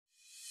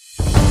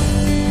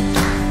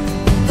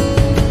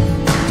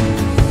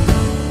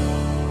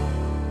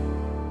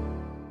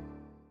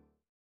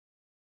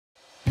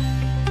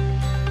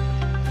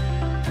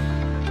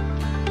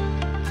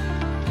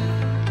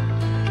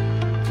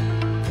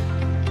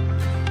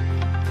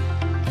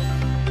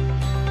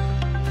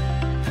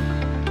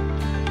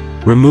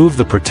Remove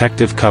the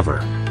protective cover.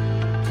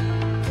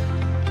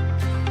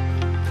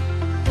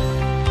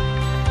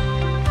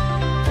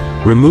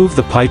 Remove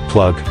the pipe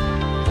plug.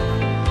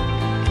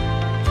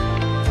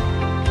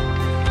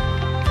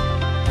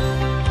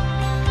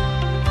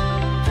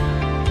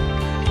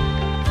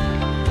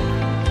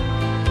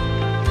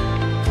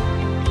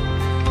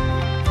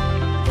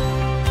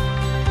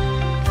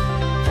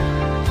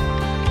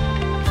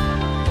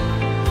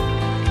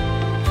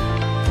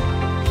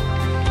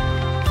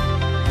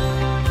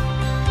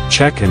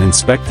 Check and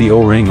inspect the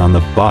O-ring on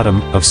the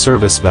bottom of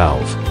service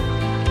valve.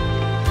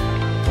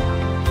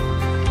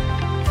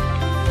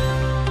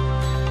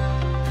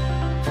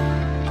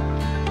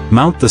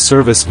 Mount the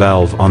service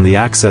valve on the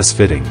access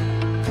fitting.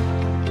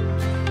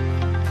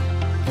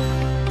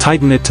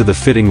 Tighten it to the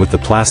fitting with the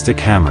plastic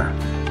hammer.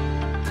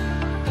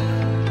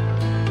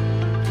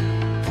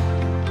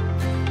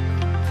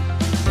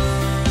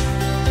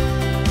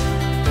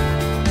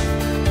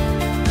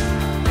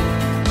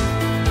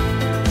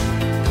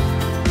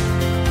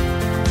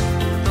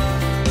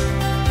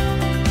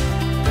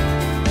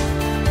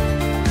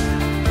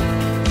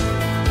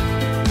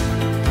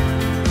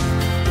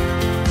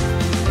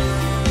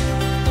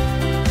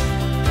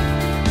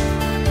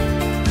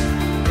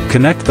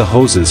 Connect the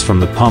hoses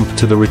from the pump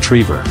to the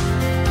retriever.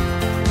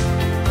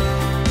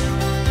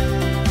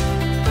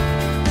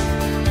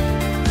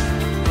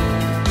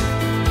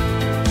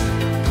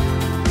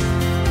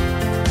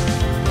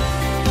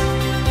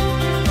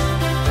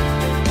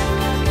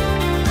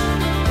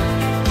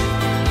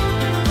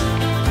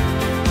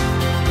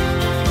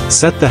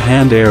 Set the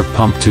hand air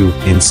pump to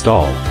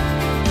install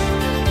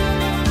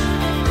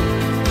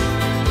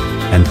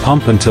and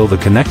pump until the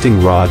connecting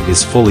rod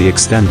is fully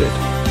extended.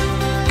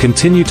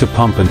 Continue to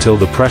pump until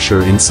the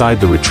pressure inside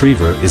the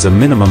retriever is a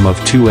minimum of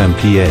 2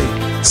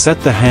 MPa.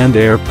 Set the hand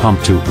air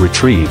pump to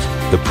retrieve,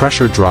 the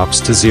pressure drops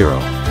to 0.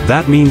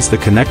 That means the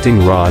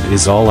connecting rod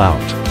is all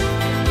out.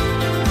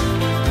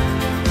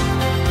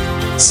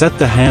 Set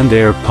the hand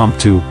air pump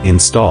to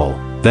install,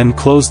 then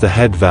close the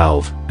head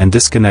valve, and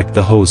disconnect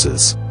the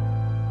hoses.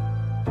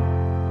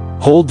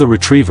 Hold the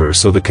retriever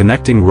so the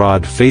connecting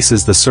rod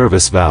faces the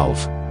service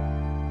valve.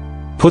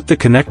 Put the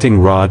connecting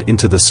rod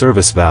into the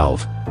service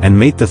valve, and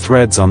mate the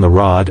threads on the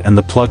rod and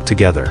the plug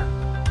together.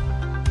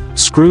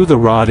 Screw the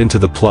rod into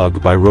the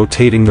plug by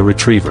rotating the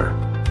retriever.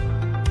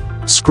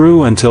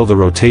 Screw until the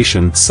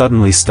rotation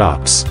suddenly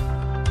stops.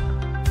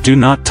 Do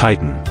not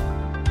tighten.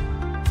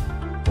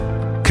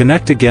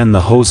 Connect again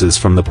the hoses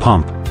from the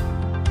pump,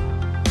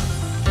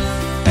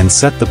 and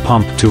set the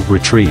pump to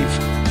retrieve.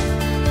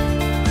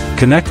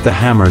 Connect the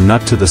hammer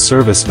nut to the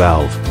service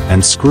valve,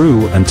 and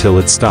screw until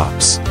it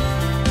stops.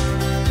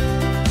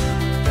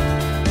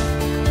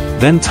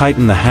 Then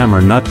tighten the hammer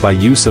nut by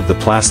use of the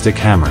plastic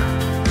hammer.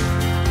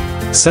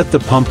 Set the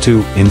pump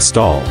to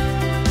install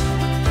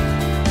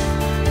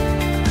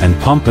and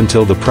pump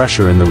until the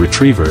pressure in the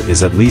retriever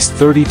is at least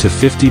 30 to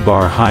 50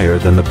 bar higher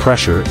than the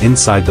pressure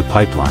inside the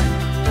pipeline.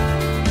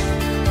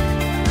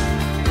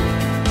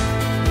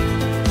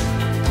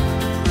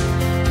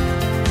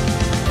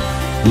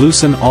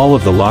 Loosen all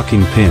of the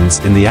locking pins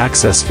in the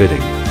access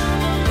fitting.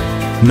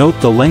 Note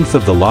the length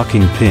of the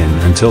locking pin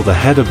until the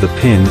head of the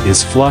pin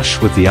is flush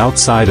with the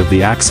outside of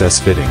the access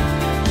fitting.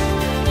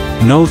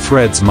 No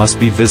threads must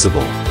be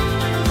visible.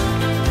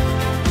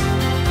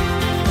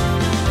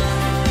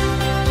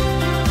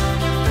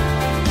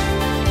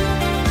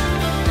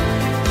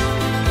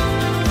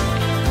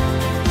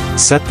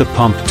 Set the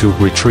pump to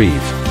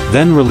retrieve.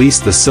 Then release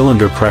the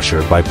cylinder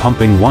pressure by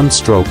pumping one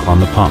stroke on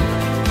the pump.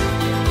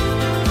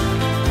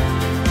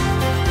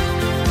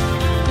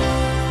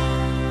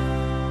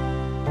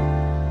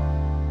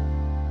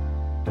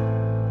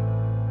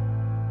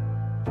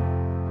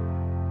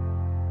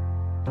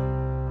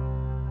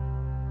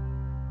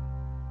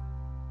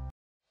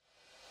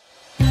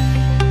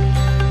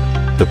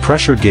 The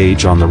pressure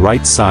gauge on the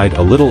right side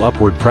a little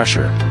upward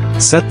pressure.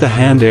 Set the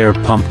hand air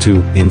pump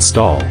to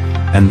install,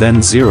 and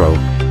then 0.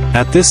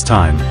 At this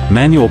time,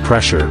 manual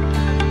pressure,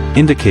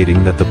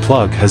 indicating that the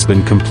plug has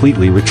been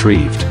completely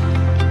retrieved.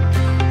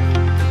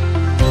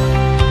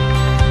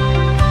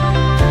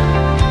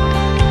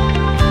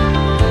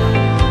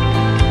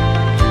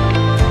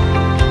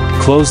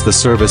 Close the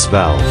service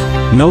valve.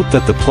 Note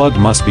that the plug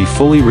must be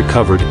fully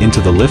recovered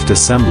into the lift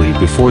assembly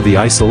before the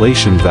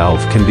isolation valve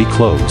can be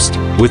closed.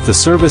 With the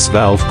service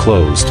valve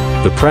closed,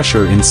 the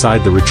pressure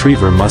inside the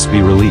retriever must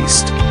be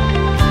released.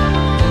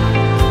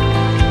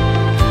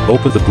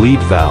 Open the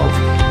bleed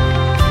valve.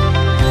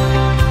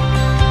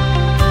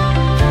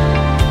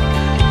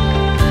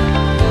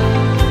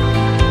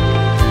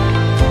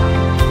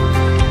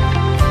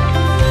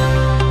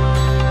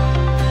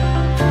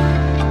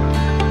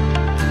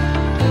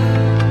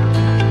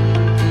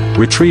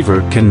 Retriever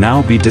can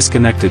now be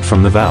disconnected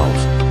from the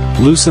valve.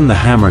 Loosen the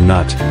hammer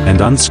nut, and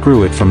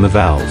unscrew it from the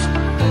valve.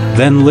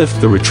 Then lift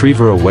the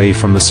retriever away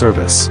from the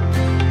service.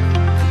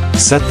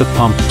 Set the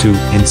pump to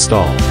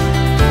install.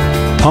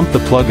 Pump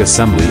the plug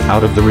assembly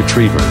out of the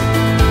retriever.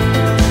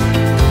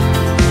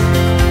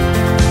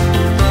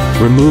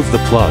 Remove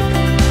the plug.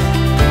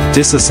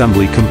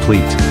 Disassembly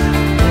complete.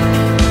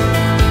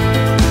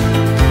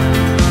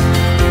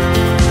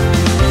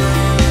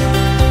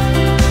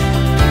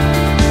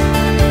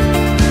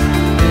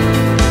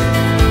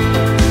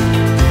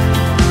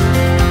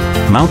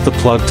 Mount the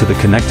plug to the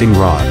connecting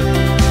rod.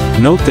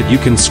 Note that you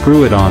can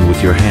screw it on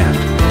with your hand.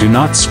 Do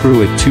not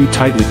screw it too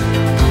tightly.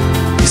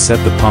 Set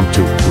the pump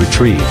to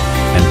retrieve,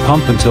 and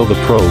pump until the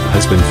probe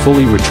has been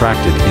fully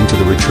retracted into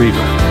the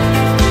retriever.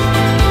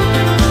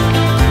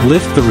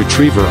 Lift the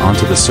retriever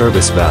onto the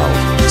service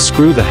valve,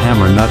 screw the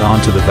hammer nut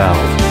onto the valve,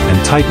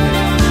 and tighten it.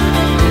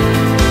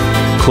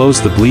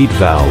 Close the bleed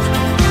valve.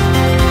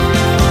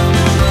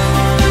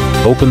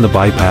 Open the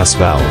bypass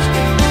valve.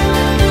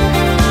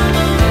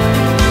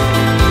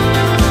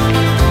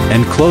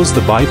 And close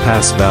the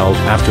bypass valve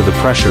after the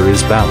pressure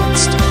is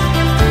balanced.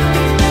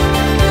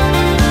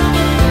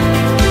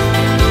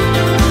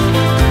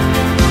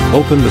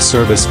 Open the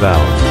service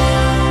valve.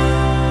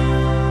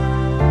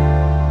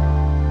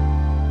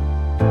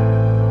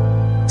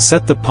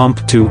 Set the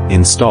pump to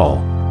install.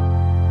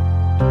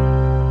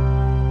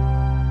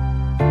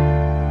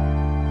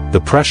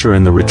 The pressure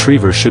in the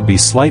retriever should be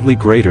slightly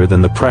greater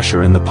than the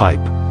pressure in the pipe.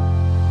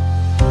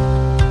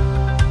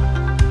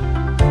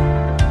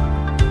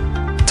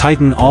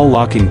 Tighten all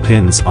locking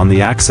pins on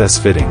the access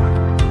fitting.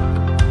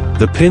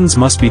 The pins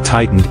must be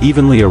tightened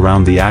evenly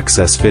around the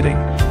access fitting,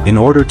 in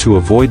order to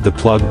avoid the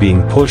plug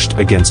being pushed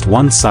against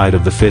one side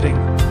of the fitting.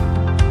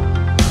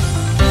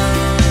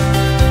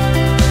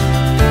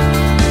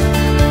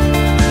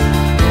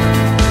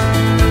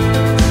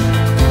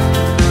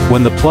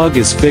 When the plug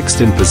is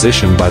fixed in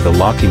position by the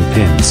locking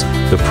pins,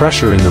 the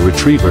pressure in the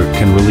retriever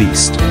can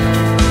release.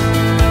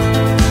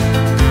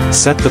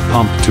 Set the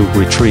pump to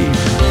retrieve.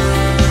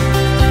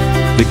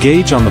 The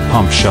gauge on the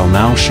pump shall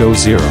now show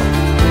 0.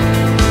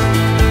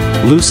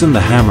 Loosen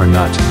the hammer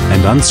nut,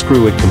 and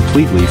unscrew it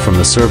completely from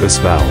the service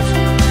valve.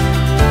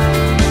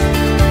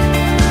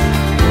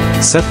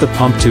 Set the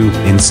pump to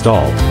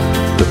install.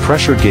 The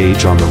pressure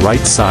gauge on the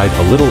right side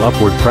a little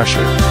upward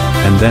pressure,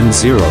 and then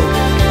 0.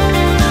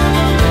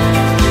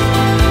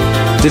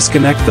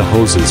 Disconnect the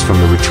hoses from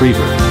the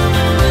retriever.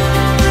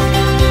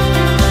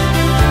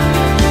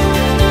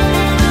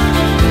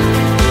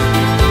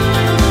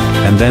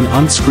 And then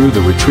unscrew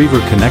the retriever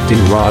connecting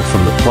rod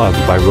from the plug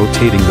by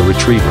rotating the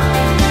retriever.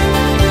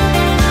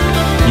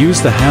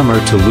 Use the hammer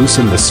to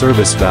loosen the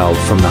service valve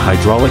from the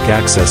hydraulic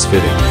access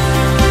fitting.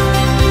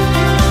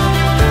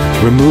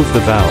 Remove the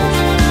valve.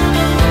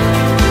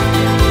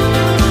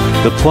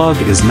 The plug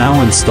is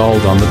now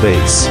installed on the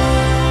base.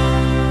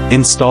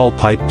 Install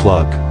pipe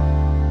plug.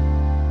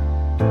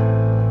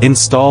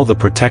 Install the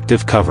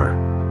protective cover.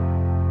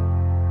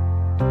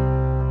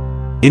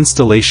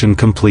 Installation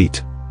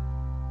complete.